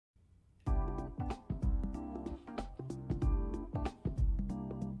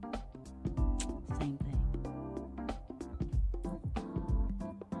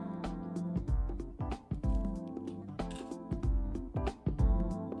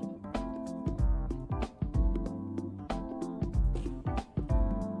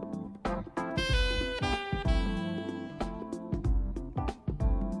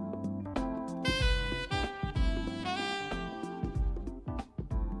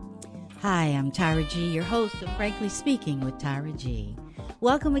Hi, I'm Tyra G, your host of Frankly Speaking with Tyra G.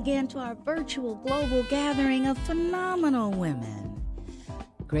 Welcome again to our virtual global gathering of phenomenal women.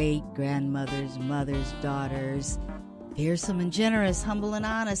 Great grandmothers, mothers, daughters, fearsome and generous, humble and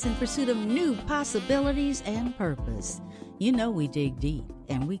honest, in pursuit of new possibilities and purpose. You know we dig deep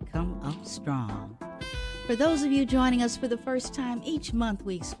and we come up strong. For those of you joining us for the first time, each month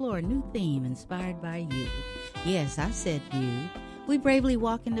we explore a new theme inspired by you. Yes, I said you. We bravely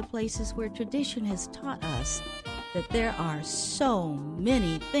walk into places where tradition has taught us that there are so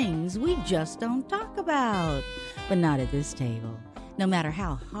many things we just don't talk about. But not at this table. No matter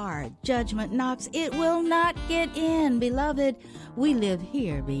how hard judgment knocks, it will not get in. Beloved, we live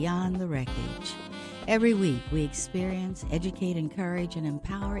here beyond the wreckage. Every week we experience, educate, encourage, and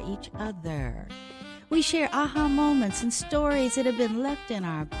empower each other. We share aha moments and stories that have been left in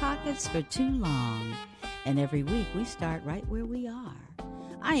our pockets for too long. And every week we start right where we are.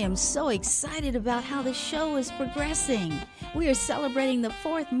 I am so excited about how the show is progressing. We are celebrating the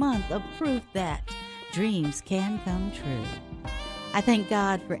 4th month of proof that dreams can come true. I thank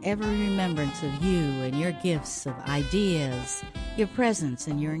God for every remembrance of you and your gifts of ideas, your presence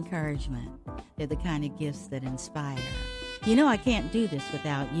and your encouragement. They're the kind of gifts that inspire. You know I can't do this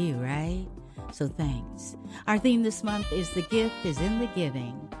without you, right? So thanks. Our theme this month is The Gift is in the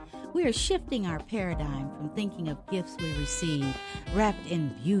Giving. We are shifting our paradigm from thinking of gifts we receive wrapped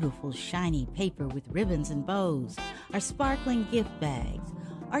in beautiful, shiny paper with ribbons and bows, our sparkling gift bags,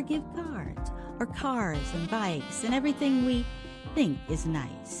 our gift cards, our cars and bikes, and everything we think is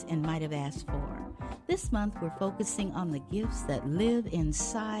nice and might have asked for. This month, we're focusing on the gifts that live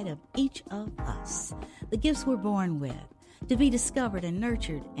inside of each of us, the gifts we're born with, to be discovered and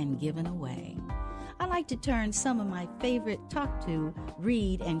nurtured and given away. I like to turn some of my favorite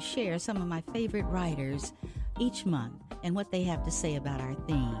read and share some of my favorite writers each month and what they have to say about our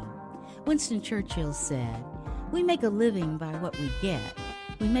theme. Winston Churchill said, "We make a living by what we get.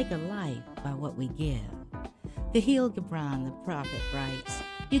 We make a life by what we give." Khalil Gibran, the prophet, writes,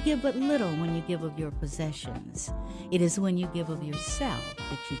 "You give but little when you give of your possessions. It is when you give of yourself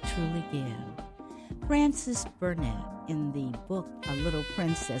that you truly give." Frances Burnett, in the book A Little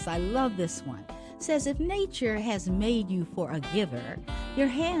Princess, I love this one, says, "If nature has made you for a giver, your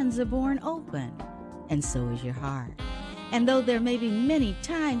hands are born open, and so is your heart. And though there may be many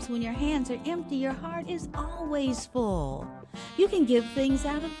times when your hands are empty, your heart is always full. You can give things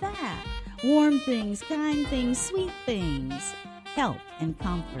out of that. Warm things, kind things, sweet things, help and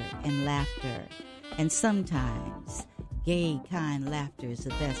comfort and laughter. And sometimes gay, kind laughter is the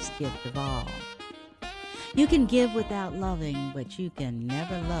best gift of all. You can give without loving, but you can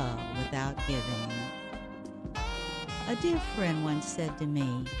never love without giving." A dear friend once said to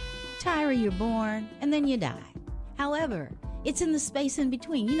me, "Tyra, you're born and then you die. However, it's in the space in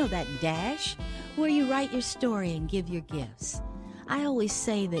between, you know, that dash, where you write your story and give your gifts." I always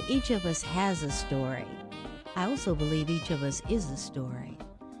say that each of us has a story. I also believe each of us is a story,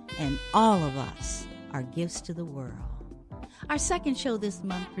 and all of us are gifts to the world. Our second show this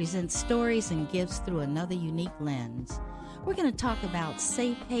month presents stories and gifts through another unique lens. We're going to talk about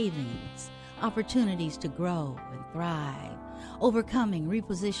safe havens, opportunities to grow and thrive, overcoming,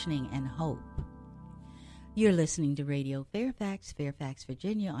 repositioning, and hope. You're listening to Radio Fairfax,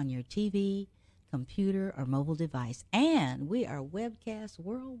 Virginia, on your TV, computer, or mobile device. And we are webcast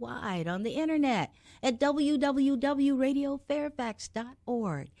worldwide on the internet at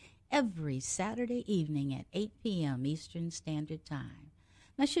www.radiofairfax.org. every Saturday evening at 8 p.m. Eastern Standard Time.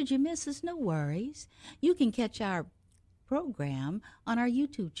 Now, should you miss us, no worries. You can catch our program on our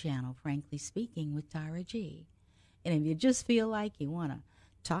YouTube channel, Frankly Speaking with Tyra G. And if you just feel like you want to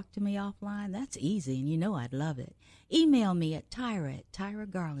talk to me offline, that's easy, and you know I'd love it. Email me at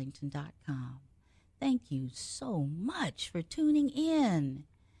tyra@tyragarlington.com. Thank you so much for tuning in.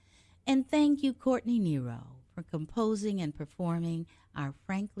 And thank you, Courtney Nero, for composing and performing our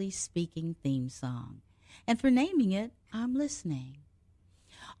Frankly Speaking theme song, and for naming it I'm Listening.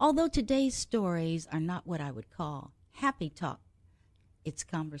 Although today's stories are not what I would call happy talk, it's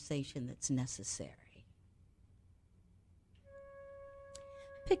conversation that's necessary.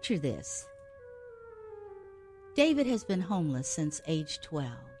 Picture this. David has been homeless since age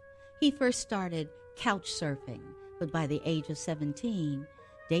 12. He first started couch surfing, but by the age of 17,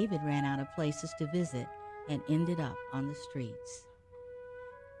 David ran out of places to visit and ended up on the streets.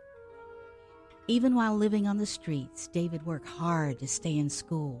 Even while living on the streets, David worked hard to stay in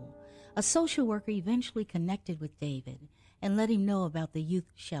school. A social worker eventually connected with David and let him know about the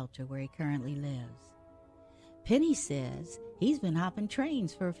youth shelter where he currently lives. Penny says he's been hopping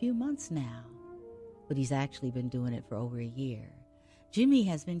trains for a few months now, but he's actually been doing it for over a year. Jimmy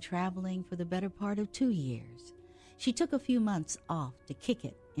has been traveling for the better part of 2 years. She took a few months off to kick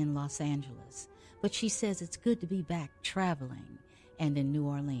it in Los Angeles, but she says it's good to be back traveling and in New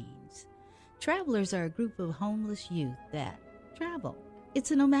Orleans. Travelers are a group of homeless youth that travel.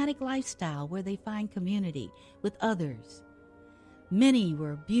 It's a nomadic lifestyle where they find community with others. Many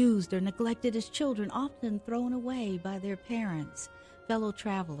were abused or neglected as children, often thrown away by their parents. Fellow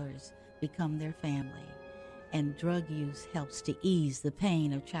travelers become their family, and drug use helps to ease the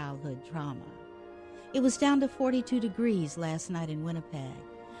pain of childhood trauma. It was down to 42 degrees last night in Winnipeg.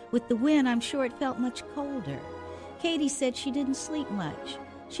 With the wind, I'm sure it felt much colder. Katie said she didn't sleep much.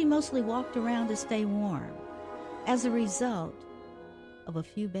 She mostly walked around to stay warm. As a result of a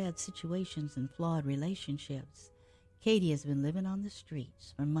few bad situations and flawed relationships, Katie has been living on the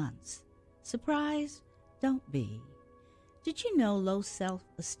streets for months. Surprised? Don't be. Did you know low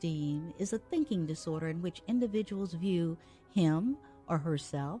self-esteem is a thinking disorder in which individuals view him or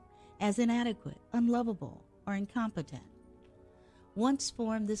herself as inadequate, unlovable, or incompetent? Once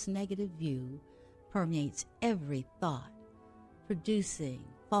formed, this negative view permeates every thought, producing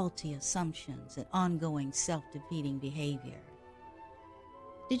faulty assumptions and ongoing self-defeating behavior.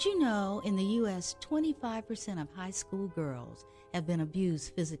 Did you know in the U.S., 25% of high school girls have been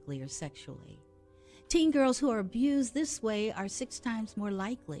abused physically or sexually? Teen girls who are abused this way are 6 times more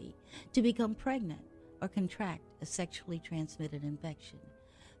likely to become pregnant or contract a sexually transmitted infection.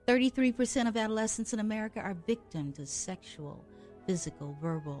 33% of adolescents in America are victims to sexual, physical,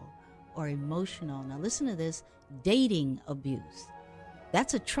 verbal, or emotional, now listen to this, dating abuse.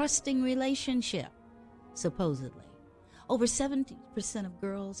 That's a trusting relationship, supposedly. Over 70% of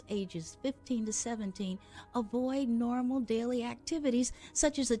girls ages 15 to 17 avoid normal daily activities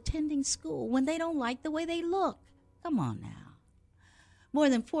such as attending school when they don't like the way they look. Come on now. More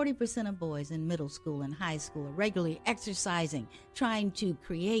than 40% of boys in middle school and high school are regularly exercising, trying to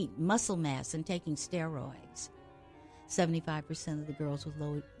create muscle mass and taking steroids. 75% of the girls with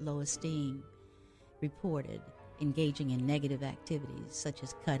low esteem reported engaging in negative activities such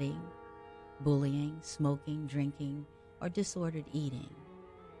as cutting, bullying, smoking, drinking, or disordered eating.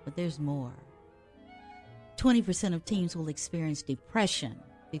 But there's more. 20% of teens will experience depression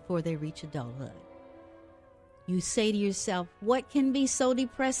before they reach adulthood. You say to yourself, what can be so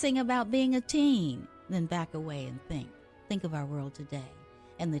depressing about being a teen? Then back away and think. Think of our world today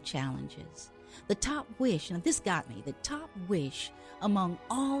and the challenges. The top wish, now this got me, the top wish among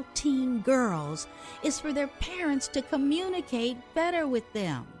all teen girls is for their parents to communicate better with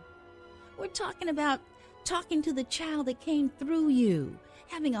them. We're talking about talking to the child that came through you,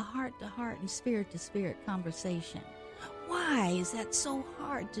 having a heart-to-heart and spirit-to-spirit conversation. Why is that so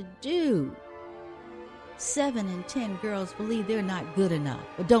hard to do? 7 in 10 girls believe they're not good enough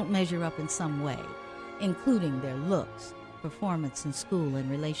or don't measure up in some way, including their looks, performance in school, and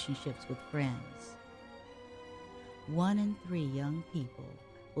relationships with friends. 1 in 3 young people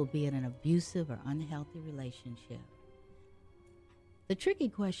will be in an abusive or unhealthy relationship. The tricky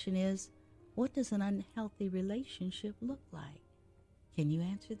question is, what does an unhealthy relationship look like? Can you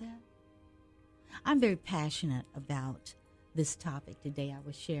answer that? I'm very passionate about this topic today. I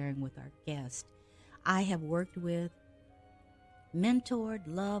was sharing with our guest. I have worked with, mentored,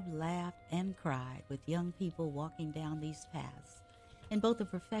 loved, laughed, and cried with young people walking down these paths in both a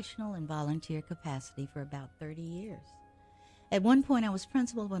professional and volunteer capacity for about 30 years. At one point, I was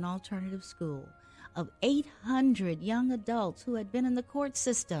principal of an alternative school of 800 young adults who had been in the court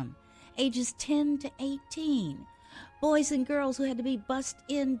system, ages 10 to 18, boys and girls who had to be bussed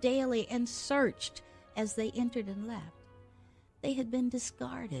in daily and searched as they entered and left. They had been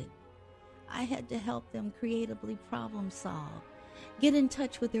discarded. I had to help them creatively problem solve, get in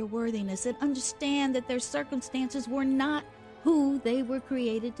touch with their worthiness, and understand that their circumstances were not who they were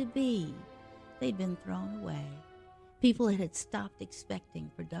created to be. They'd been thrown away. People had stopped expecting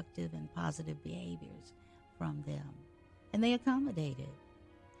productive and positive behaviors from them, and they accommodated.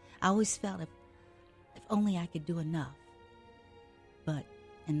 I always felt if only I could do enough, but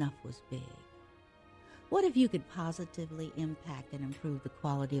enough was big. What if you could positively impact and improve the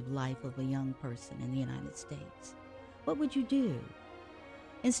quality of life of a young person in the United States? What would you do?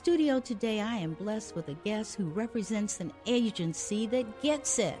 In studio today, I am blessed with a guest who represents an agency that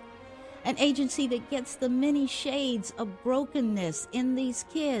gets it. An agency that gets the many shades of brokenness in these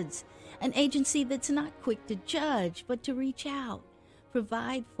kids. An agency that's not quick to judge, but to reach out,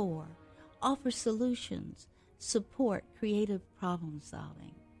 provide for, offer solutions, support creative problem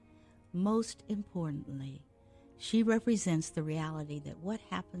solving. Most importantly, she represents the reality that what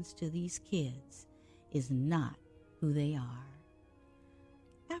happens to these kids is not who they are.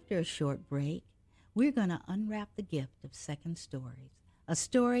 After a short break, we're going to unwrap the gift of second stories a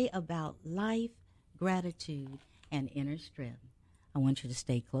story about life, gratitude, and inner strength. I want you to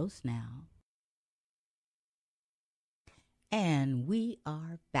stay close now. And we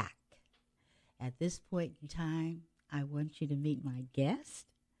are back. At this point in time, I want you to meet my guest.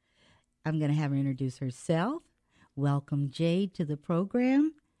 I'm going to have her introduce herself. Welcome, Jade, to the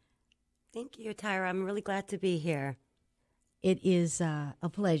program. Thank you, Tyra. I'm really glad to be here. It is a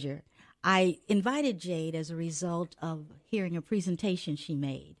pleasure. I invited Jade as a result of hearing a presentation she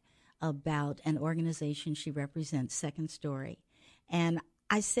made about an organization she represents, Second Story. And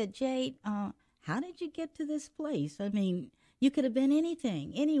I said, Jade, how did you get to this place? I mean, you could have been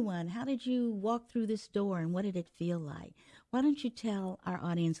anything, anyone. How did you walk through this door, and what did it feel like? Why don't you tell our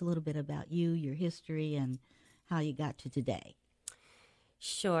audience a little bit about you, your history, and how you got to today?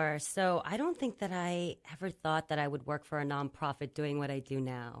 Sure. So I don't think that I ever thought that I would work for a nonprofit doing what I do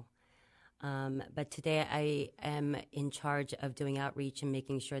now. But today I am in charge of doing outreach and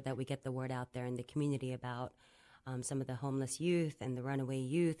making sure that we get the word out there in the community about some of the homeless youth and the runaway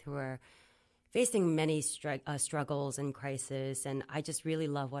youth who are facing many struggles and crises. And I just really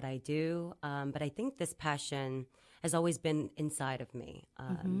love what I do. But I think this passion has always been inside of me.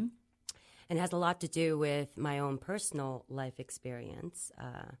 And it has a lot to do with my own personal life experience.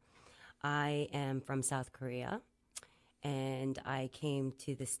 I am from South Korea. And I came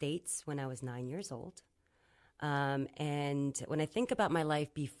to the States when I was 9 years old. And when I think about my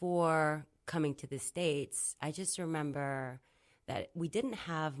life before coming to the States, I just remember that we didn't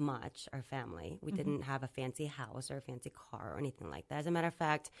have much, our family. We didn't have a fancy house or a fancy car or anything like that. As a matter of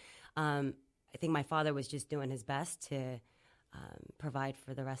fact, I think my father was just doing his best to provide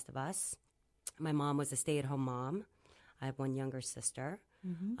for the rest of us. My mom was a stay-at-home mom. I have one younger sister.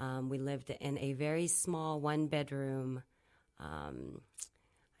 We lived in a very small one-bedroom,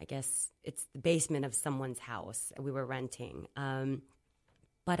 I guess it's the basement of someone's house we were renting.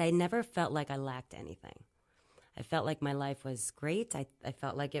 But I never felt like I lacked anything. I felt like my life was great. I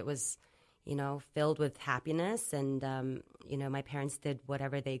felt like it was, filled with happiness. And, my parents did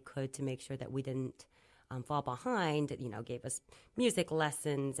whatever they could to make sure that we didn't fall behind, gave us music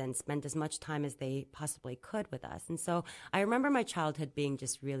lessons and spent as much time as they possibly could with us. And so I remember my childhood being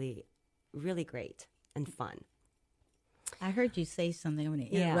just really, really great and fun. I heard you say something. I'm going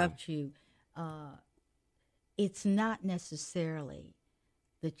to interrupt you. It's not necessarily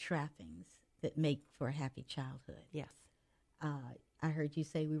the trappings that make for a happy childhood. Yes. I heard you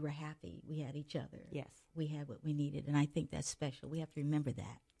say we were happy. We had each other. Yes. We had what we needed, and I think that's special. We have to remember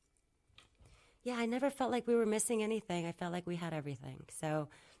that. Yeah, I never felt like we were missing anything. I felt like we had everything. So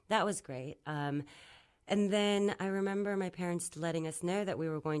that was great. And then I remember my parents letting us know that we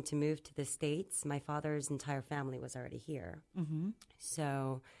were going to move to the States. My father's entire family was already here.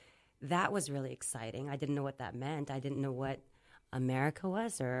 So that was really exciting. I didn't know what that meant. I didn't know what America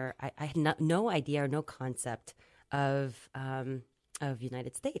was, or I had no idea or no concept of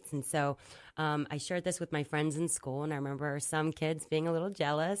United States. And so I shared this with my friends in school, and I remember some kids being a little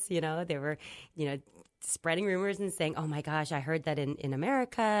jealous. They were, spreading rumors and saying, oh my gosh, I heard that in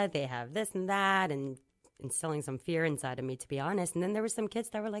America they have this and that, and instilling some fear inside of me, to be honest. And then there were some kids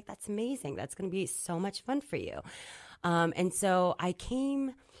that were like, that's amazing. That's going to be so much fun for you. And so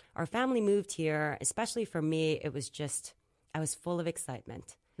our family moved here, especially for me, it was just, I was full of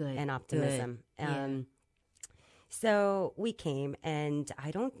excitement and optimism. So we came, and I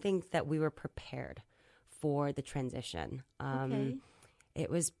don't think that we were prepared for the transition.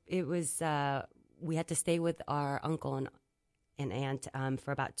 It was. We had to stay with our uncle and aunt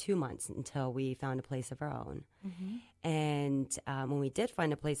for about 2 months until we found a place of our own. And when we did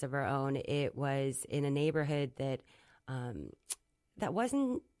find a place of our own, it was in a neighborhood that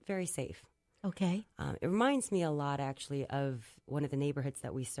wasn't very safe. Okay. It reminds me a lot, actually, of one of the neighborhoods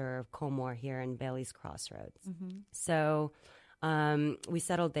that we serve, Colmore, here in Bailey's Crossroads. So we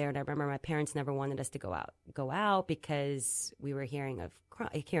settled there, and I remember my parents never wanted us to go out because we were hearing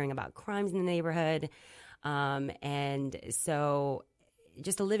about crimes in the neighborhood. And so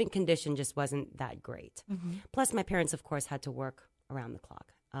just the living condition just wasn't that great. Plus, my parents, of course, had to work around the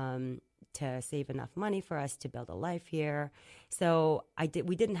clock to save enough money for us to build a life here. So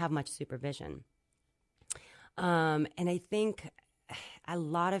we didn't have much supervision. And I think a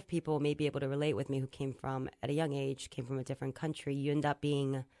lot of people may be able to relate with me who at a young age, came from a different country. You end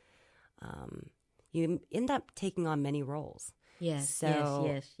up taking on many roles. Yes, so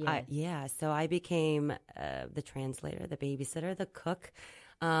yes. So I became the translator, the babysitter, the cook,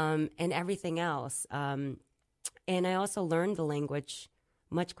 and everything else. And I also learned the language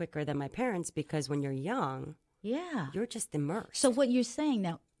much quicker than my parents, because when you're young, you're just immersed. So what you're saying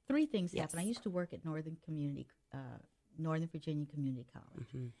now, three things happen. I used to work at Northern Community Northern Virginia Community College.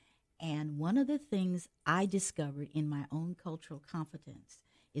 Mm-hmm. And one of the things I discovered in my own cultural competence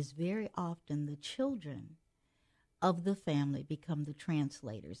is very often the children of the family become the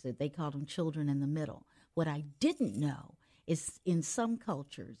translators. That they call them children in the middle. What I didn't know is in some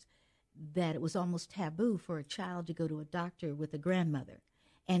cultures that it was almost taboo for a child to go to a doctor with a grandmother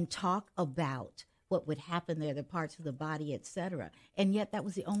and talk about what would happen there, the parts of the body, etc. And yet that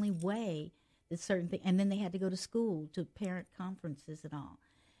was the only way that certain things, and then they had to go to school, to parent conferences and all.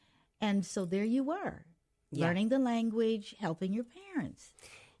 And so there you were, learning the language, helping your parents.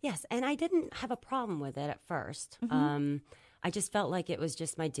 Yes, and I didn't have a problem with it at first. I just felt like it was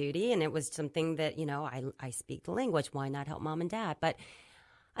just my duty, and it was something that, I speak the language. Why not help mom and dad? But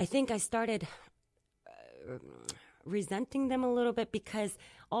I think I started resenting them a little bit because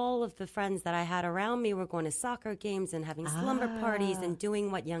all of the friends that I had around me were going to soccer games and having slumber parties and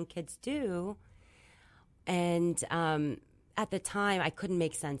doing what young kids do. And at the time, I couldn't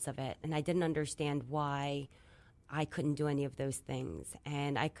make sense of it, and I didn't understand why I couldn't do any of those things.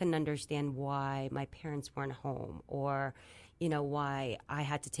 And I couldn't understand why my parents weren't home, or, why I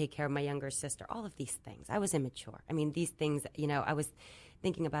had to take care of my younger sister, all of these things. I was immature. I mean, these things, I was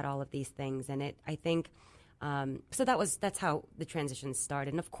thinking about all of these things. And I think, so that's how the transition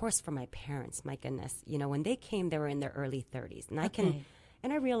started. And of course, for my parents, my goodness, when they came, they were in their early 30s. And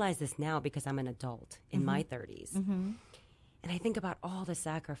and I realize this now because I'm an adult in my 30s. Mm-hmm. And I think about all the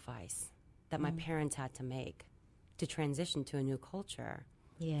sacrifice that my parents had to make to transition to a new culture.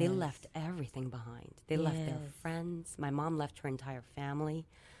 Yes. They left everything behind. They left their friends. My mom left her entire family.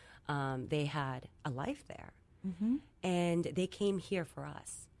 They had a life there. Mm-hmm. And they came here for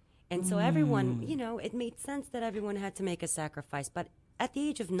us. And so everyone, it made sense that everyone had to make a sacrifice. But at the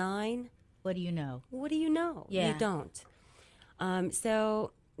age of 9... What do you know? What do you know? Yeah. You don't.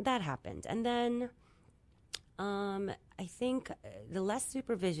 So that happened. And then I think the less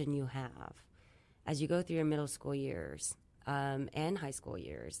supervision you have as you go through your middle school years and high school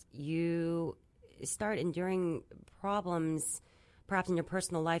years, you start enduring problems perhaps in your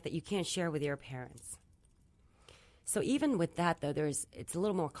personal life that you can't share with your parents. So even with that, though, it's a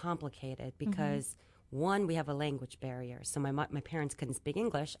little more complicated because, one, we have a language barrier. So my parents couldn't speak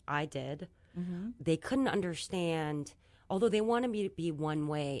English. I did. Mm-hmm. They couldn't understand, although they wanted me to be one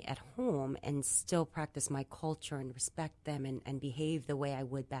way at home and still practice my culture and respect them and behave the way I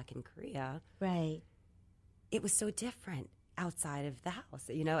would back in Korea. Right. It was so different outside of the house.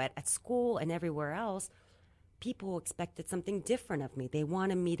 At school and everywhere else, people expected something different of me. They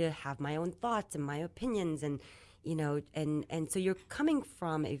wanted me to have my own thoughts and my opinions and so you're coming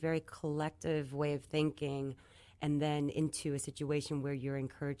from a very collective way of thinking and then into a situation where you're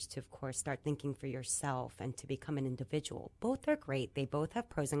encouraged to, of course, start thinking for yourself and to become an individual. Both are great. They both have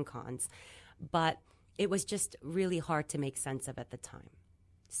pros and cons. But it was just really hard to make sense of at the time.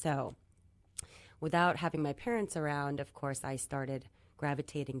 So without having my parents around, of course, I started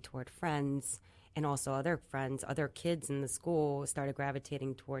gravitating toward friends. And also other friends, other kids in the school started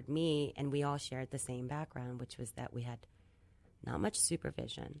gravitating toward me, and we all shared the same background, which was that we had not much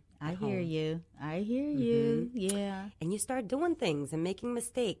supervision. I hear you. Yeah. And you start doing things and making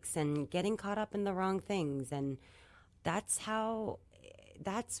mistakes and getting caught up in the wrong things, and that's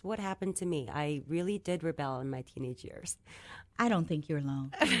what happened to me. I really did rebel in my teenage years. I don't think you're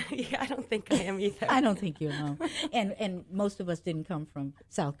alone. Yeah, I don't think I am either. I don't think you're alone. And most of us didn't come from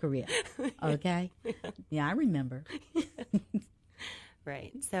South Korea, okay? Yeah, I remember.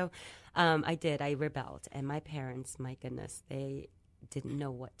 Right. So I did. I rebelled. And my parents, my goodness, they didn't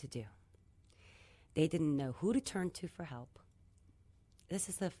know what to do. They didn't know who to turn to for help. This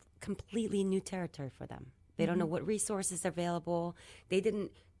is a completely new territory for them. They don't know what resources are available. They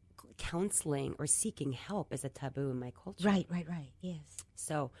didn't. Counseling or seeking help is a taboo in my culture. Right, yes.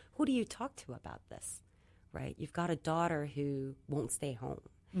 So who do you talk to about this, right? You've got a daughter who won't stay home,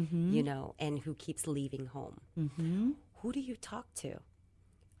 and who keeps leaving home. Mm-hmm. Who do you talk to?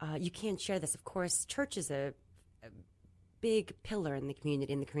 You can't share this. Of course, church is a big pillar in the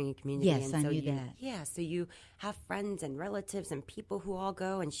community, in the Korean community. Yes, and I so knew that. Yeah, so you have friends and relatives and people who all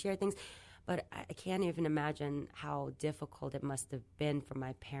go and share things. But I can't even imagine how difficult it must have been for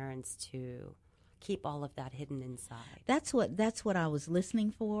my parents to keep all of that hidden inside. That's what I was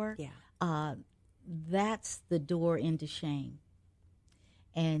listening for. Yeah. That's the door into shame.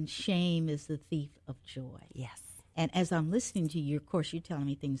 And shame is the thief of joy. Yes. And as I'm listening to you, of course, you're telling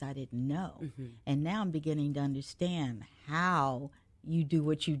me things I didn't know. Mm-hmm. And now I'm beginning to understand how you do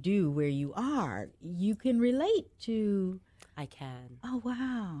what you do where you are. You can relate to... I can. Oh,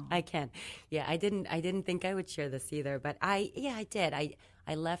 wow. I can. Yeah, I didn't think I would share this either, but I did.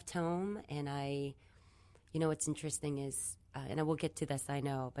 I left home and I You know, what's interesting is, and I will get to this, I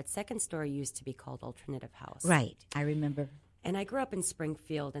know, but Second Story used to be called Alternative House. Right. I remember. And I grew up in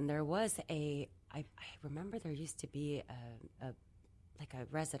Springfield, and there was I remember there used to be like a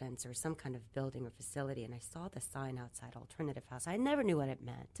residence or some kind of building or facility, and I saw the sign outside Alternative House. I never knew what it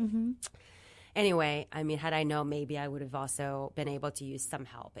meant. Mm-hmm. Anyway, I mean, had I known, maybe I would have also been able to use some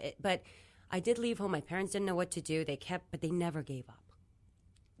help. But I did leave home. My parents didn't know what to do. But they never gave up.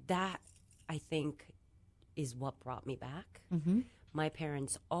 That, I think, is what brought me back. Mm-hmm. My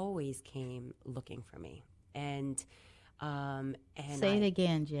parents always came looking for me. And Say it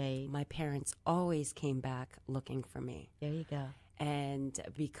again, Jade. My parents always came back looking for me. There you go. And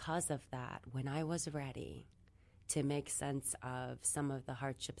because of that, when I was ready to make sense of some of the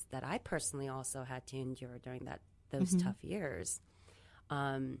hardships that I personally also had to endure during those Mm-hmm. tough years,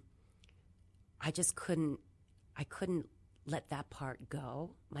 I just couldn't let that part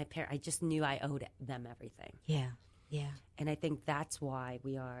go. I just knew I owed them everything. Yeah, yeah. And I think that's why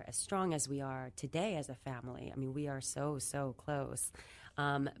we are as strong as we are today as a family. I mean, we are so, so close.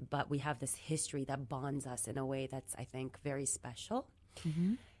 But we have this history that bonds us in a way that's, I think, very special.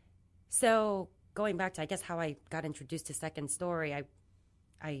 Mm-hmm. So going back to, I guess, how I got introduced to Second Story,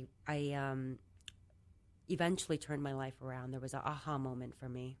 I eventually turned my life around. There was an aha moment for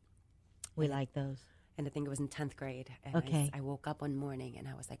me. We like those. And I think it was in 10th grade. And Okay. I woke up one morning and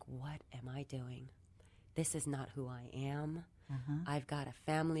I was like, what am I doing? This is not who I am. Uh-huh. I've got a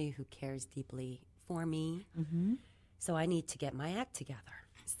family who cares deeply for me. Mm-hmm. So I need to get my act together.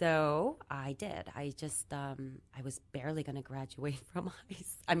 So I did. I just, I was barely going to graduate from I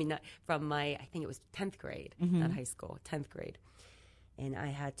think it was 10th grade, not high school, 10th grade. And I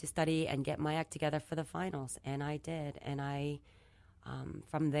had to study and get my act together for the finals. And I did. And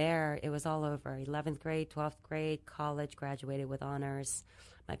from there, it was all over. 11th grade, 12th grade, college, graduated with honors.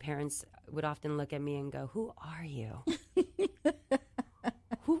 My parents would often look at me and go, "Who are you?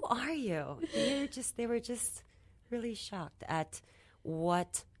 Who are you?" They were just really shocked at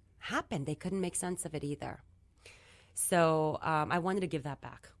what happened. They couldn't make sense of it either. So I wanted to give that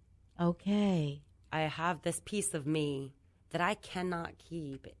back. Okay. I have this piece of me that I cannot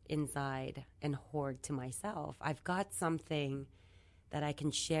keep inside and hoard to myself. I've got something that I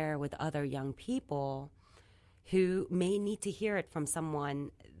can share with other young people who may need to hear it from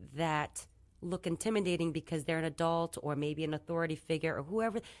someone that look intimidating because they're an adult or maybe an authority figure or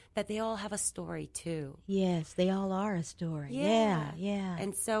whoever, that they all have a story too. Yes, they all are a story. Yeah, yeah.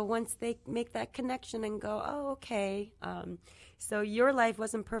 And so once they make that connection and go, oh, okay, so your life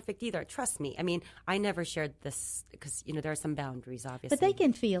wasn't perfect either. Trust me. I mean, I never shared this because, there are some boundaries, obviously. But they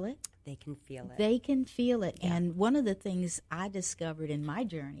can feel it. They can feel it. They can feel it. Yeah. And one of the things I discovered in my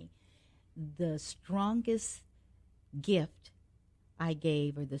journey, the strongest gift I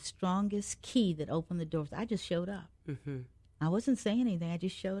gave, or the strongest key that opened the doors, I just showed up. Mm-hmm. I wasn't saying anything. I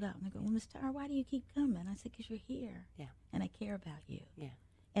just showed up. And I go, "Well, Miss Tyra, why do you keep coming?" I said, "Because you're here. Yeah. And I care about you." Yeah.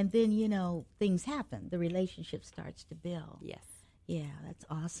 And then, things happen. The relationship starts to build. Yes. Yeah, that's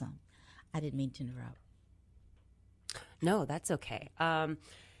awesome. I didn't mean to interrupt. No, that's okay.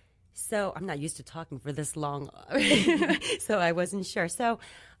 So I'm not used to talking for this long, so I wasn't sure. So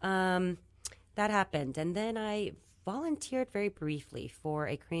that happened. And then I volunteered very briefly for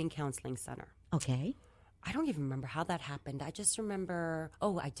a Korean counseling center. Okay. I don't even remember how that happened. I just remember,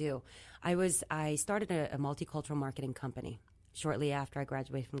 I do. I started a multicultural marketing company shortly after I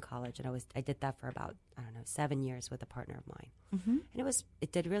graduated from college, and I did that for about, 7 years with a partner of mine. Mm-hmm. And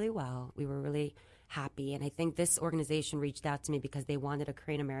it did really well. We were really happy, and I think this organization reached out to me because they wanted a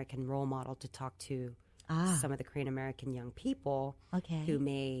Korean American role model to talk to some of the Korean American young people who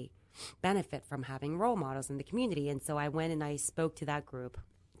may benefit from having role models in the community. And so I went and I spoke to that group.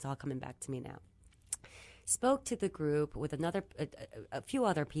 It's all coming back to me now. Spoke to the group with a few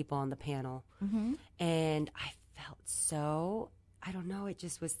other people on the panel, and I felt so, it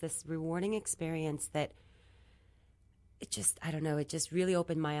just was this rewarding experience that it just really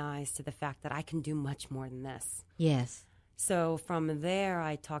opened my eyes to the fact that I can do much more than this. Yes. So from there,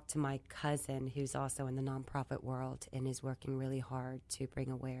 I talked to my cousin, who's also in the nonprofit world and is working really hard to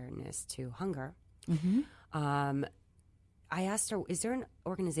bring awareness to hunger. Mm-hmm. I asked her, is there an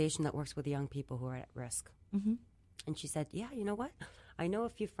organization that works with young people who are at risk? Mm-hmm. And she said, yeah, you know what? I know a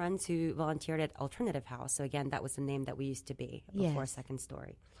few friends who volunteered at Alternative House. So again, that was the name that we used to be before Second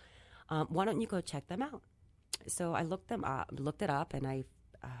Story. Why don't you go check them out? So I looked it up, and I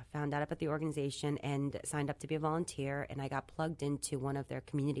found out about the organization and signed up to be a volunteer, and I got plugged into one of their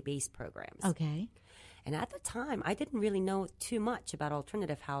community-based programs. Okay. And at the time, I didn't really know too much about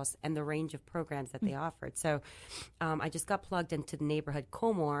alternative house and the range of programs that they offered. So I just got plugged into the neighborhood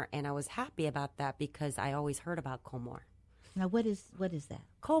Colmore, and I was happy about that because I always heard about Colmore. Now, what is that?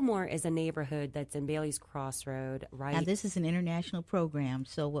 Colmore is a neighborhood that's in Bailey's Crossroad, right? Now, this is an international program,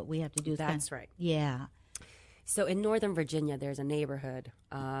 so what we have to do is That's right. Yeah. So in Northern Virginia, there's a neighborhood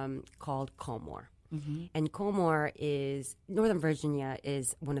called Colmore. And Northern Virginia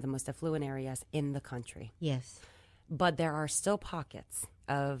is one of the most affluent areas in the country. Yes. But there are still pockets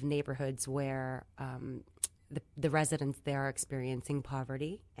of neighborhoods where the residents there are experiencing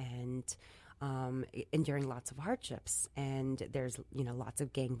poverty and enduring lots of hardships. And there's, lots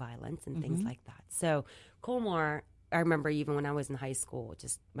of gang violence and things like that. So Colmore, I remember even when I was in high school,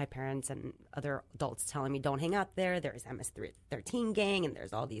 just my parents and other adults telling me, don't hang out there. There's MS-13 gang and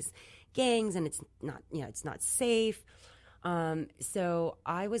there's all these gangs and it's not, it's not safe. So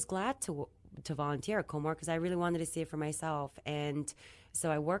I was glad to volunteer at Colmore because I really wanted to see it for myself. And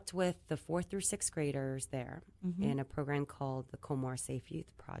so I worked with the 4th through 6th graders there in a program called the Colmore Safe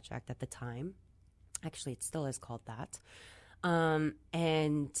Youth Project at the time. Actually, it still is called that.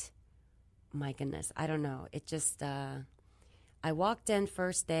 And my goodness, I don't know. It just, I walked in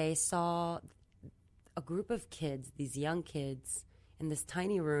first day, saw a group of kids, these young kids, in this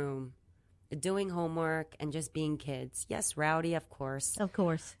tiny room doing homework and just being kids. Yes, rowdy, of course. Of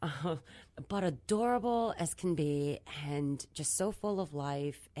course. But adorable as can be and just so full of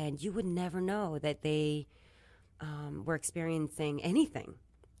life. And you would never know that they were experiencing anything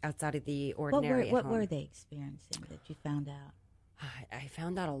outside of the ordinary What were they experiencing that you found out? I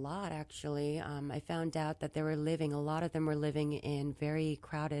found out a lot, actually. I found out that a lot of them were living in very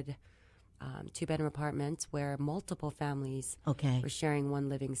crowded 2-bedroom apartments where multiple families were sharing one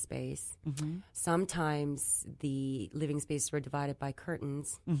living space. Sometimes the living spaces were divided by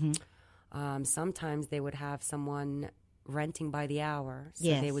curtains. Sometimes they would have someone renting by the hour,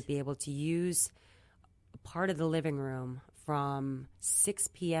 so they would be able to use part of the living room from 6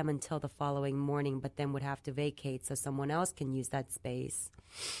 p.m. until the following morning, but then would have to vacate so someone else can use that space.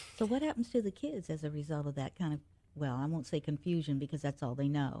 So what happens to the kids as a result of that kind of, well, I won't say confusion because that's all they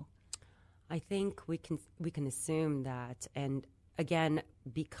know. I think we can assume that. And again,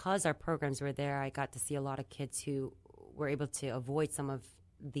 because our programs were there, I got to see a lot of kids who were able to avoid some of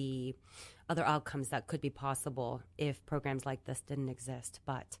the other outcomes that could be possible if programs like this didn't exist.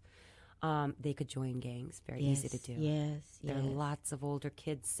 But they could join gangs, very easy to do. There are lots of older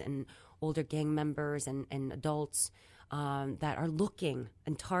kids and older gang members and adults that are looking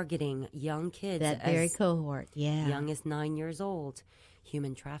and targeting young kids. That very cohort, young as 9 years old.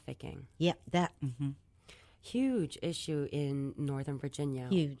 Human trafficking. Huge issue in Northern Virginia.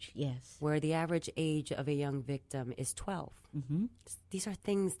 Huge, yes. Where the average age of a young victim is 12. These are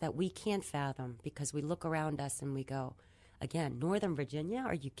things that we can't fathom because we look around us and we go, again, Northern Virginia?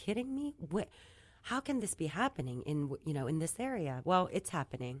 Are you kidding me? How can this be happening in this area? Well, it's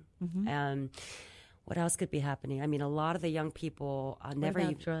happening. What else could be happening? I mean, a lot of the young people never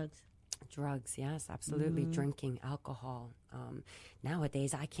even drugs. Drugs, yes, absolutely. Drinking, alcohol.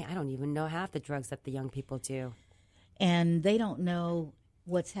 Nowadays, I don't even know half the drugs that the young people do. And they don't know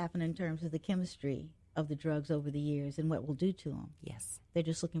what's happened in terms of the chemistry of the drugs over the years and what will do to them. Yes. They're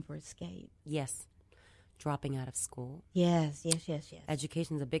just looking for escape. Yes. Dropping out of school. Yes.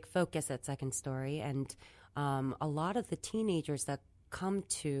 Education's a big focus at Second Story, and a lot of the teenagers that come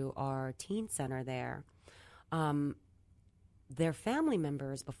to our teen center there, their family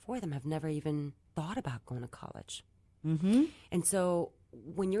members before them have never even thought about going to college. And so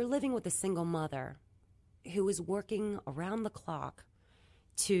when you're living with a single mother who is working around the clock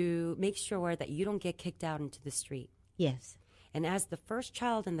to make sure that you don't get kicked out into the street. Yes. And as the first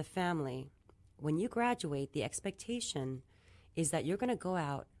child in the family, when you graduate, the expectation is that you're going to go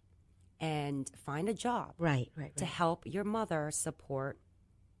out and find a job. Right. To help your mother support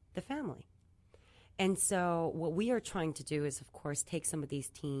the family. And so what we are trying to do is, of course, take some of these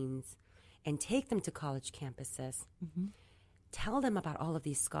teens and take them to college campuses, tell them about all of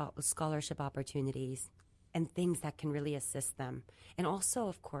these scholarship opportunities and things that can really assist them. And also,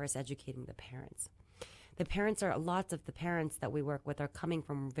 of course, educating the parents. Lots of the parents that we work with are coming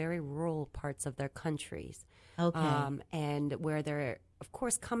from very rural parts of their countries. And where they're, of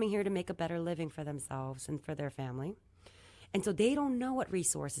course, coming here to make a better living for themselves and for their family. And so they don't know what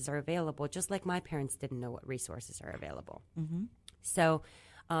resources are available, just like my parents didn't know what resources are available. So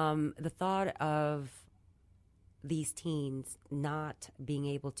the thought of these teens not being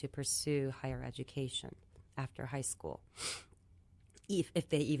able to pursue higher education after high school, if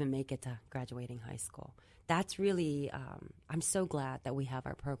they even make it to graduating high school, that's really, I'm so glad that we have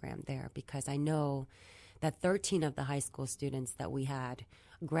our program there, because I know that 13 of the high school students that we had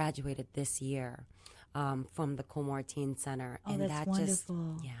graduated this year from the Colmore Teen Center. Oh, and that's that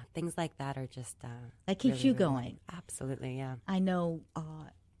wonderful. just, things like that are just that keeps really you rewarding. going. Absolutely, yeah. I know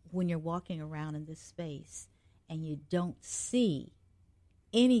when you're walking around in this space and you don't see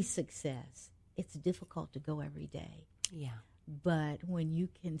any success, it's difficult to go every day. Yeah. But when you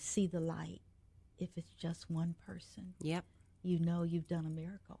can see the light, if it's just one person, Yep. you know you've done a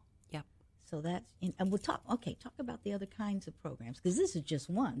miracle. Yep. So that's, and we'll talk about the other kinds of programs, because this is just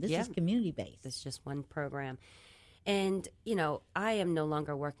one. This is community-based. It's just one program. And, I am no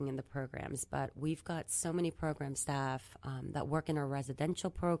longer working in the programs, but we've got so many program staff that work in our residential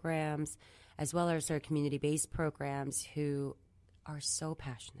programs, as well as our community-based programs, who are so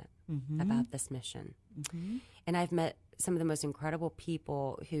passionate about this mission. Mm-hmm. And I've met some of the most incredible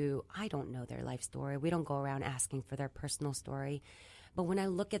people who I don't know their life story. We don't go around asking for their personal story. But when I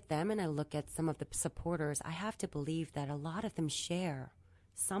look at them and I look at some of the supporters, I have to believe that a lot of them share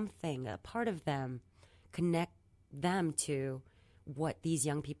something, a part of them, connect them to what these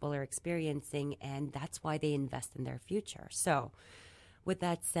young people are experiencing, and that's why they invest in their future. So with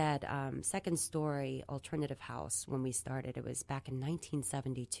that said, Second Story Alternative House, when we started, it was back in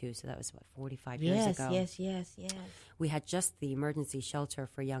 1972, so that was, 45 years ago. Yes. We had just the emergency shelter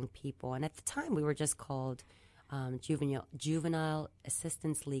for young people, and at the time we were just called Juvenile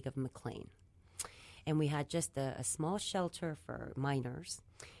Assistance League of McLean. And we had just a small shelter for minors.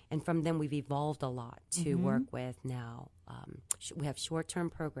 And from then we've evolved a lot to work with now. We have short-term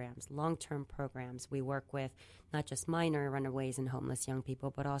programs, long-term programs. We work with not just minor runaways and homeless young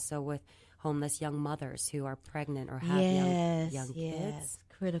people, but also with homeless young mothers who are pregnant or have young kids. Yes,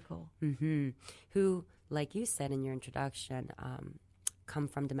 critical. Who, like you said in your introduction, come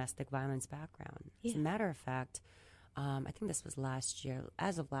from domestic violence background. Yeah. As a matter of fact, I think this was last year,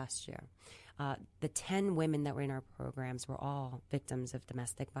 as of last year, the 10 women that were in our programs were all victims of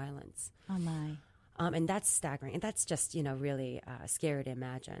domestic violence. Oh, my. And that's staggering. And that's just, really scary to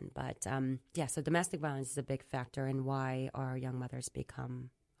imagine. But, so domestic violence is a big factor in why our young mothers become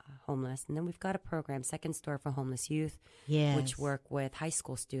homeless. And then we've got a program, Second Story for Homeless Youth, which work with high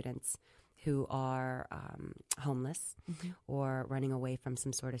school students who are homeless or running away from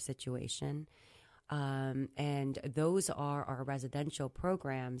some sort of situation. And those are our residential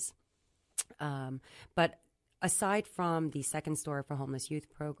programs. But aside from the Second Story for Homeless Youth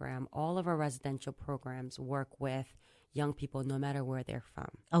program, all of our residential programs work with young people no matter where they're from.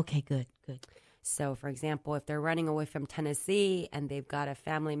 Okay, good. So, for example, if they're running away from Tennessee and they've got a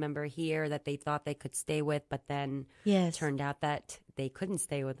family member here that they thought they could stay with, but then turned out that they couldn't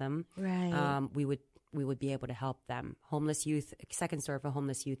stay with them, right? We would be able to help them. Homeless Youth, Second Story for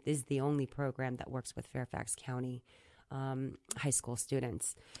Homeless Youth is the only program that works with Fairfax County high school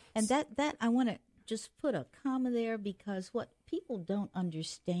students. And that I want to just put a comma there, because what people don't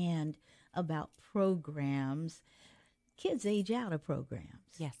understand about programs, kids age out of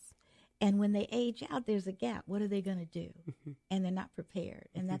programs. Yes. And when they age out, there's a gap. What are they going to do? And they're not prepared.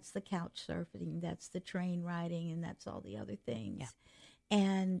 And that's the couch surfing, that's the train riding, and that's all the other things. Yeah.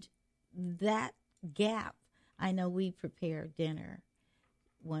 And that gap, I know we prepare dinner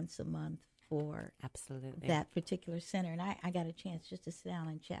once a month for that particular center. And I got a chance just to sit down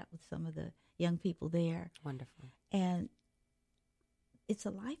and chat with some of the young people there. Wonderful. And it's a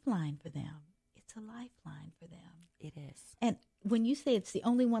lifeline for them. It is. And when you say it's the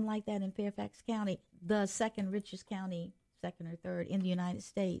only one like that in Fairfax County, the second richest county, second or third in the United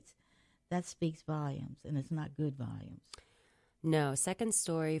States, that speaks volumes, and it's not good volumes. No, Second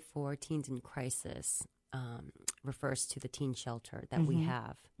Story for Teens in Crisis refers to the teen shelter that we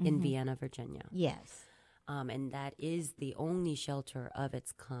have in Vienna, Virginia. Yes. And that is the only shelter of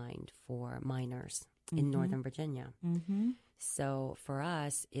its kind for minors in Northern Virginia. So for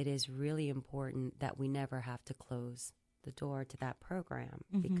us, it is really important that we never have to close the door to that program,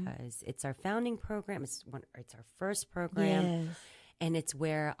 because it's our founding program. It's our first program. Yes. And it's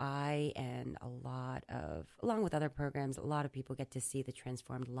where I and along with other programs, a lot of people get to see the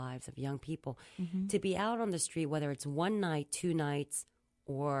transformed lives of young people. To be out on the street, whether it's one night, 2 nights,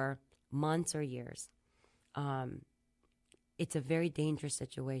 or months or years, it's a very dangerous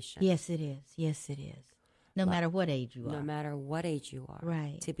situation. Yes, it is. No matter what age you are. No matter what age you are.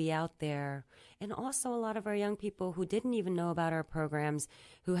 Right. To be out there. And also a lot of our young people who didn't even know about our programs,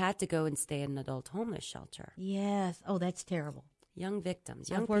 who had to go and stay in an adult homeless shelter. Yes. Oh, that's terrible. Young victims.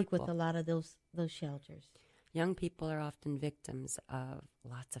 I've worked with a lot of those shelters. Young people are often victims of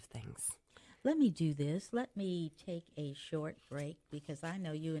lots of things. let me do this. Let me take a short break because I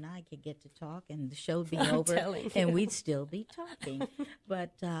know you and I could get to talk and the show would be over and we'd still be talking.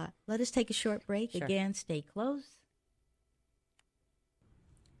 But let us take a short break. Sure. Again, stay close.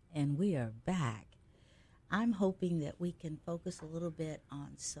 And we are back. I'm hoping that we can focus a little bit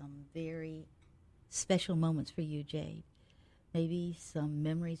on some very special moments for you, Jade. Maybe some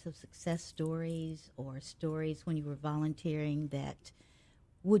memories of success stories or stories when you were volunteering that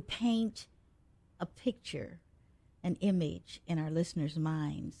would paint a picture, an image in our listeners'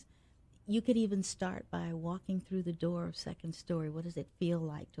 minds. You could even start by walking through the door of Second Story. What does it feel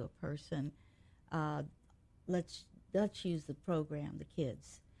like to a person? Let's use the program, the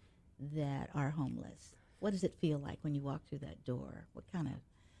kids that are homeless. What does it feel like when you walk through that door?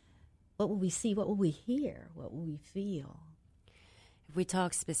 What will we see? What will we hear? What will we feel? If we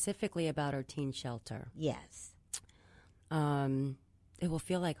talk specifically about our teen shelter. Yes. It will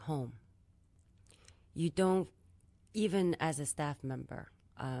feel like home. You don't, even as a staff member,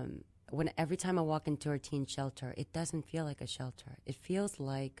 every time I walk into our teen shelter, it doesn't feel like a shelter. It feels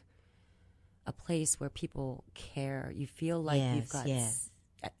like a place where people care. You feel like you've got... Yes.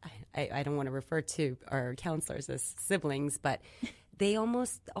 I don't want to refer to our counselors as siblings, but they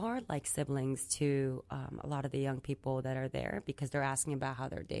almost are like siblings to a lot of the young people that are there because they're asking about how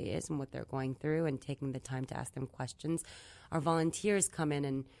their day is and what they're going through and taking the time to ask them questions. Our volunteers come in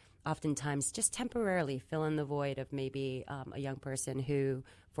and oftentimes just temporarily fill in the void of maybe a young person who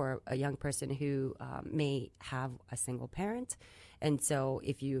may have a single parent. And so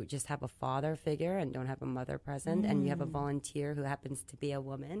if you just have a father figure and don't have a mother present and you have a volunteer who happens to be a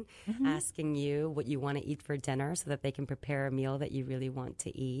woman asking you what you want to eat for dinner so that they can prepare a meal that you really want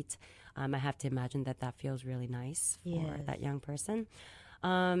to eat, I have to imagine that feels really nice for that young person.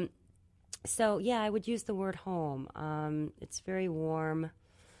 So, yeah, I would use the word home. It's very warm.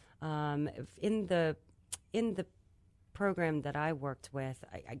 In the program that I worked with,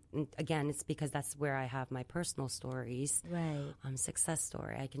 again, it's because that's where I have my personal stories. Right. Success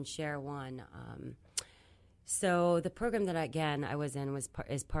story. I can share one. So the program that I was in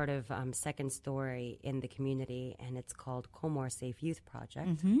is part of Second Story in the community, and it's called Comore Safe Youth Project.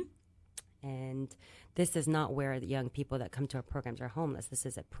 Mm-hmm. And this is not where the young people that come to our programs are homeless. This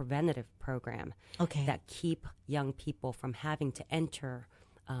is a preventative program that keep young people from having to enter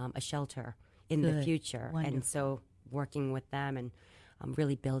a shelter in the future. Wonderful. And so working with them and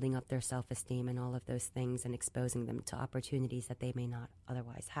really building up their self-esteem and all of those things and exposing them to opportunities that they may not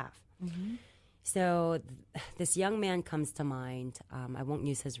otherwise have. Mm-hmm. So this young man comes to mind. I won't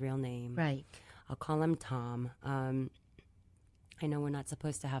use his real name. Right. I'll call him Tom. I know we're not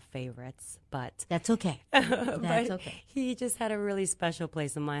supposed to have favorites, but... That's okay. That's okay. He just had a really special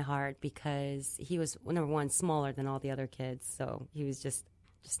place in my heart because he was, number one, smaller than all the other kids, so he was just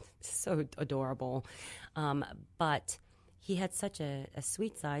so adorable. But he had such a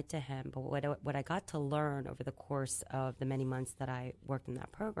sweet side to him. But what I got to learn over the course of the many months that I worked in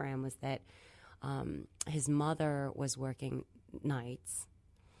that program was that his mother was working nights.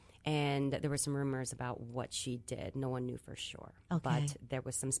 And there were some rumors about what she did. No one knew for sure. Okay. But there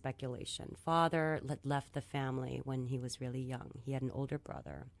was some speculation. Father left the family when he was really young. He had an older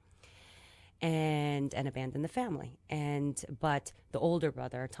brother and abandoned the family. But the older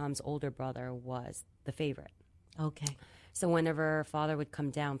brother, Tom's older brother, was the favorite. Okay. So whenever father would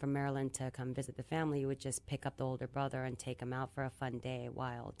come down from Maryland to come visit the family, he would just pick up the older brother and take him out for a fun day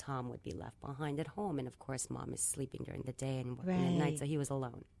while Tom would be left behind at home. And, of course, Mom is sleeping during the day and working at night, so he was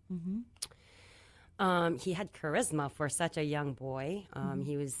alone. Mm-hmm. He had charisma for such a young boy.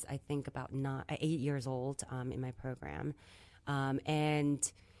 He was, I think, about 8 years old in my program.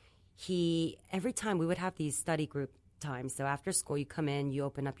 And every time we would have these study group times. So after school, you come in, you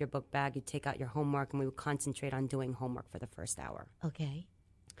open up your book bag, you take out your homework, and we would concentrate on doing homework for the first hour. Okay.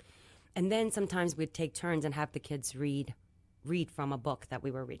 And then sometimes we'd take turns and have the kids read from a book that we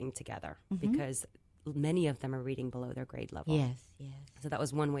were reading together because many of them are reading below their grade level. Yes. So that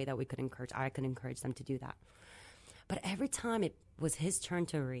was one way that I could encourage them to do that. But every time it was his turn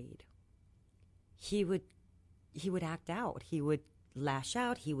to read, he would act out. He would lash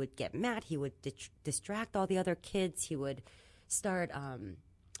out. He would get mad. He would distract all the other kids. He would start,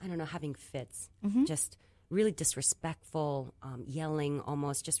 having fits, just really disrespectful, yelling,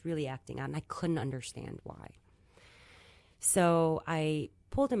 almost just really acting out. And I couldn't understand why. So I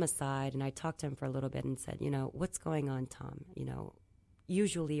pulled him aside and I talked to him for a little bit and said, what's going on, Tom?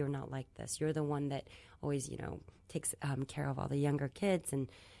 Usually you're not like this. You're the one that always, takes care of all the younger kids.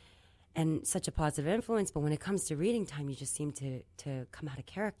 and such a positive influence. But when it comes to reading time, you just seem to come out of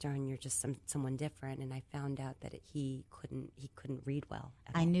character, and you're just someone different. And I found out that he couldn't read well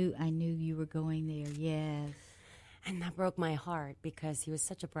at all. I knew you were going there. Yes. And that broke my heart because he was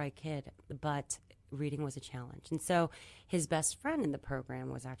such a bright kid, but reading was a challenge. And so his best friend in the program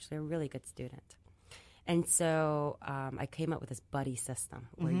was actually a really good student. And so I came up with this buddy system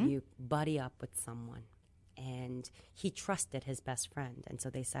where you buddy up with someone. And he trusted his best friend. And so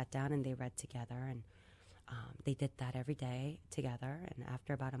they sat down and they read together. And they did that every day together. And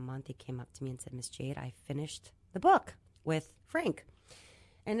after about a month, he came up to me and said, "Miss Jade, I finished the book with Frank."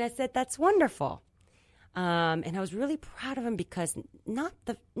 And I said, "That's wonderful." And I was really proud of him because not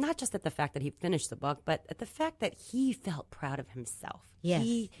just at the fact that he finished the book, but at the fact that he felt proud of himself.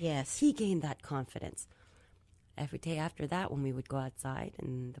 Yes. He gained that confidence. Every day after that, when we would go outside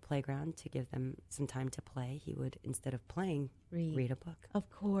in the playground to give them some time to play, he would, instead of playing, read a book. Of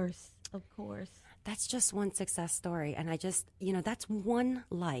course. That's just one success story. And I just, that's one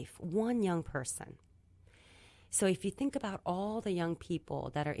life, one young person. So if you think about all the young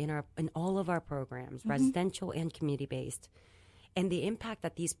people that are in all of our programs, residential and community-based, and the impact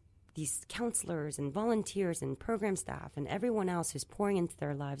that these counselors and volunteers and program staff and everyone else who's pouring into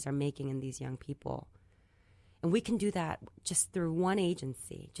their lives are making in these young people. And we can do that just through one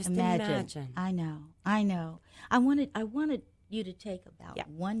agency. Just imagine. I know. I wanted you to take about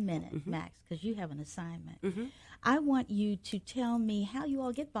 1 minute, Max, because you have an assignment. I want you to tell me how you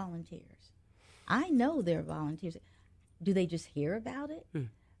all get volunteers. I know there are volunteers. Do they just hear about it?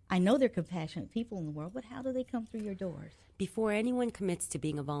 I know they're compassionate people in the world, but how do they come through your doors? Before anyone commits to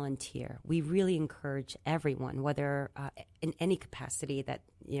being a volunteer, we really encourage everyone, whether in any capacity that,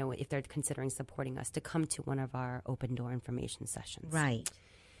 if they're considering supporting us, to come to one of our open door information sessions. Right.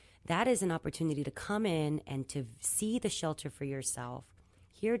 That is an opportunity to come in and to see the shelter for yourself,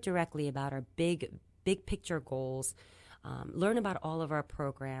 hear directly about our big picture goals, learn about all of our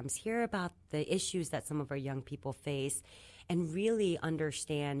programs, hear about the issues that some of our young people face, and really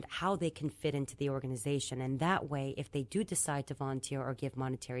understand how they can fit into the organization. And that way, if they do decide to volunteer or give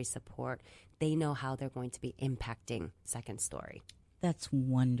monetary support, they know how they're going to be impacting Second Story. That's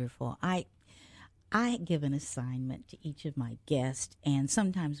wonderful. I give an assignment to each of my guests, and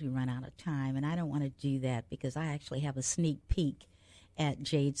sometimes we run out of time, and I don't want to do that because I actually have a sneak peek at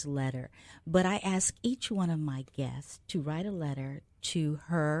Jade's letter. But I ask each one of my guests to write a letter to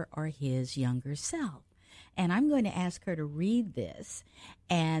her or his younger self. And I'm going to ask her to read this,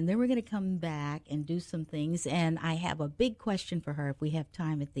 and then we're going to come back and do some things. And I have a big question for her if we have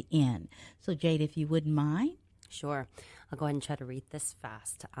time at the end. So, Jade, if you wouldn't mind. Sure. I'll go ahead and try to read this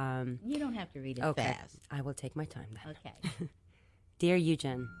fast. You don't have to read it fast. I will take my time then. Okay. Dear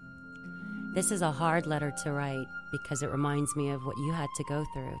Eugen, this is a hard letter to write because it reminds me of what you had to go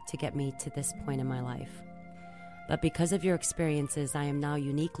through to get me to this point in my life. But because of your experiences, I am now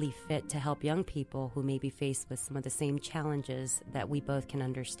uniquely fit to help young people who may be faced with some of the same challenges that we both can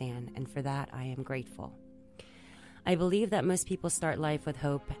understand, and for that I am grateful. I believe that most people start life with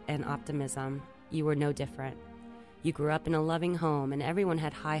hope and optimism. You were no different. You grew up in a loving home, and everyone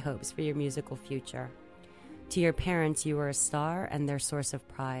had high hopes for your musical future. To your parents, you were a star and their source of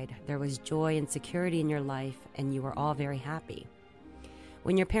pride. There was joy and security in your life, and you were all very happy.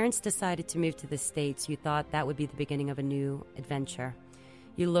 When your parents decided to move to the States, you thought that would be the beginning of a new adventure.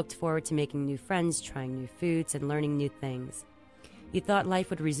 You looked forward to making new friends, trying new foods, and learning new things. You thought life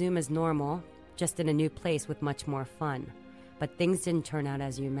would resume as normal, just in a new place with much more fun. But things didn't turn out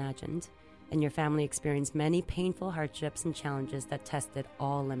as you imagined, and your family experienced many painful hardships and challenges that tested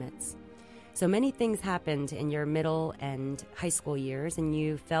all limits. So many things happened in your middle and high school years, and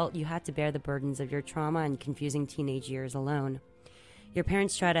you felt you had to bear the burdens of your trauma and confusing teenage years alone. Your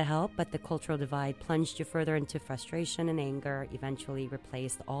parents tried to help, but the cultural divide plunged you further into frustration, and anger eventually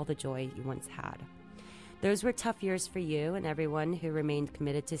replaced all the joy you once had. Those were tough years for you and everyone who remained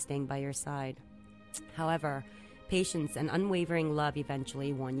committed to staying by your side. However, patience and unwavering love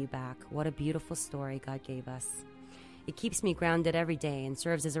eventually won you back. What a beautiful story God gave us. It keeps me grounded every day and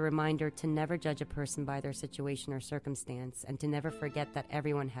serves as a reminder to never judge a person by their situation or circumstance, and to never forget that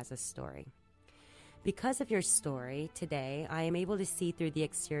everyone has a story. Because of your story, today, I am able to see through the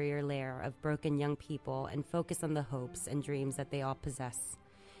exterior layer of broken young people and focus on the hopes and dreams that they all possess.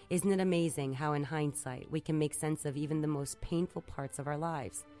 Isn't it amazing how, in hindsight, we can make sense of even the most painful parts of our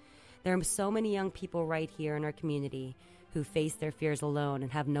lives? There are so many young people right here in our community who face their fears alone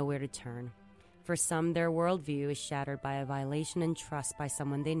and have nowhere to turn. For some, their worldview is shattered by a violation in trust by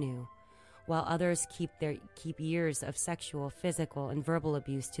someone they knew, while others keep years of sexual, physical, and verbal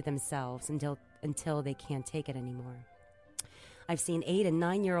abuse to themselves until they can't take it anymore. I've seen 8 and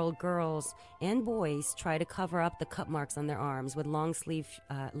 9-year-old girls and boys try to cover up the cut marks on their arms with long sleeve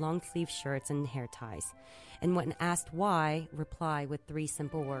shirts and hair ties. And when asked why, reply with 3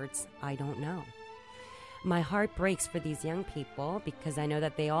 simple words, "I don't know." My heart breaks for these young people because I know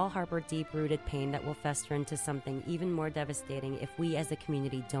that they all harbor deep-rooted pain that will fester into something even more devastating if we as a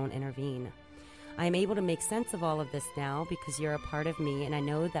community don't intervene. I am able to make sense of all of this now because you're a part of me, and I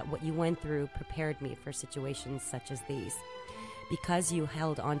know that what you went through prepared me for situations such as these. Because you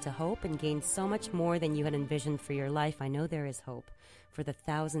held on to hope and gained so much more than you had envisioned for your life, I know there is hope for the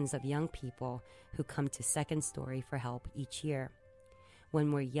thousands of young people who come to Second Story for help each year.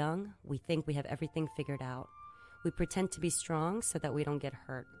 When we're young, we think we have everything figured out. We pretend to be strong so that we don't get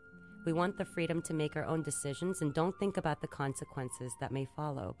hurt. We want the freedom to make our own decisions and don't think about the consequences that may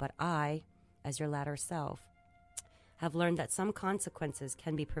follow. But I, as your latter self, have learned that some consequences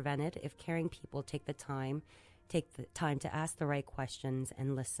can be prevented if caring people take the time to ask the right questions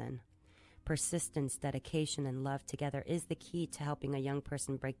and listen. Persistence, dedication, and love together is the key to helping a young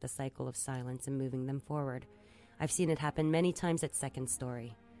person break the cycle of silence and moving them forward. I've seen it happen many times at Second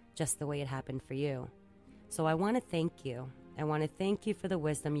Story, just the way it happened for you. So I want to thank you. I want to thank you for the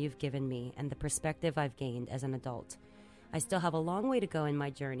wisdom you've given me and the perspective I've gained as an adult. I still have a long way to go in my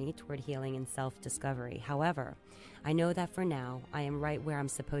journey toward healing and self-discovery. However, I know that for now, I am right where I'm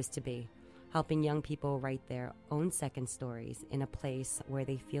supposed to be, helping young people write their own second stories in a place where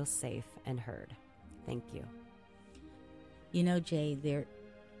they feel safe and heard. Thank you. You know, Jay,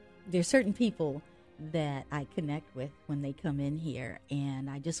 there's certain people that I connect with when they come in here, and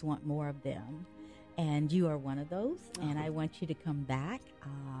I just want more of them. And you are one of those, and I want you to come back.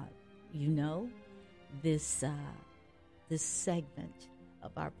 This segment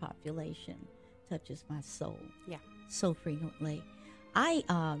of our population touches my soul so frequently. I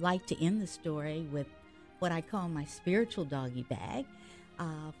like to end the story with what I call my spiritual doggy bag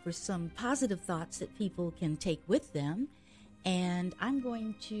for some positive thoughts that people can take with them. And I'm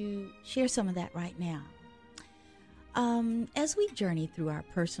going to share some of that right now. As we journey through our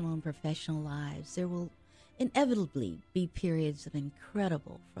personal and professional lives, there will inevitably be periods of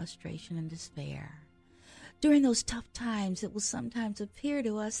incredible frustration and despair. During those tough times, it will sometimes appear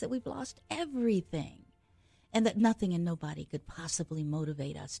to us that we've lost everything and that nothing and nobody could possibly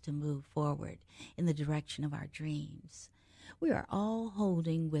motivate us to move forward in the direction of our dreams. We are all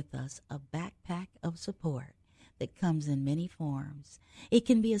holding with us a backpack of support that comes in many forms. It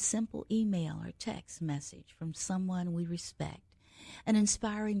can be a simple email or text message from someone we respect, an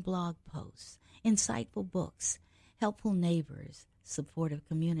inspiring blog post, insightful books, helpful neighbors, supportive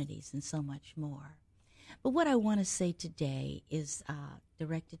communities, and so much more. But what I want to say today is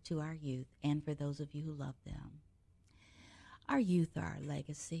directed to our youth and for those of you who love them. Our youth are our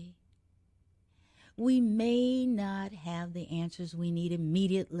legacy. We may not have the answers we need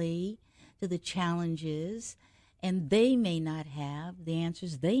immediately to the challenges, and they may not have the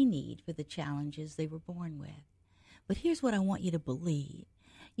answers they need for the challenges they were born with. But here's what I want you to believe.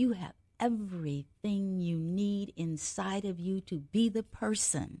 You have everything you need inside of you to be the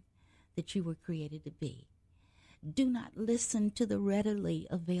person that you were created to be. Do not listen to the readily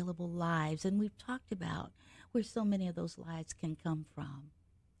available lies, and we've talked about where so many of those lies can come from.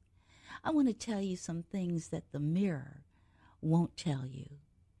 I want to tell you some things that the mirror won't tell you.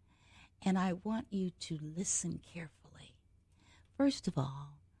 And I want you to listen carefully. First of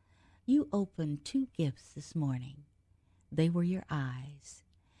all, you opened 2 gifts this morning. They were your eyes.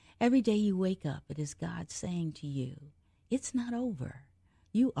 Every day you wake up, it is God saying to you, it's not over.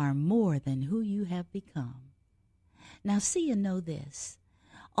 You are more than who you have become. Now see and know this.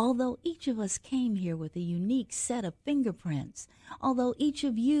 Although each of us came here with a unique set of fingerprints, although each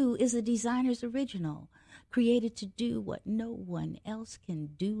of you is a designer's original, created to do what no one else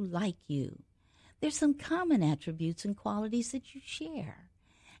can do like you, there's some common attributes and qualities that you share.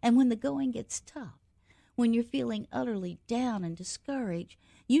 And when the going gets tough, when you're feeling utterly down and discouraged,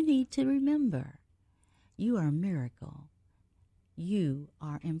 you need to remember, you are a miracle. You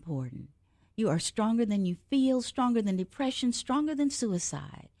are important. You are stronger than you feel, stronger than depression, stronger than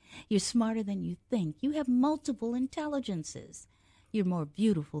suicide. You're smarter than you think. You have multiple intelligences. You're more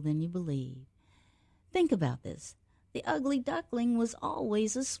beautiful than you believe. Think about this. The ugly duckling was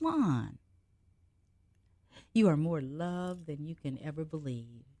always a swan. You are more loved than you can ever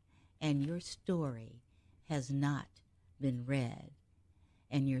believe, and your story has not been read,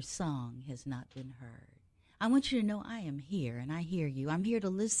 and your song has not been heard. I want you to know I am here, and I hear you. I'm here to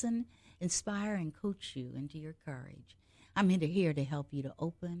listen, inspire, and coach you into your courage. I'm here to help you to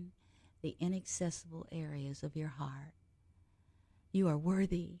open the inaccessible areas of your heart. You are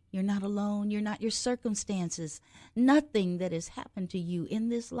worthy. You're not alone. You're not your circumstances. Nothing that has happened to you in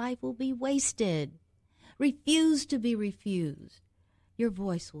this life will be wasted. Refuse to be refused. Your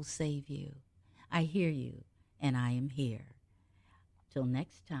voice will save you. I hear you, and I am here. Till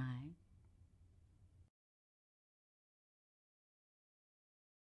next time,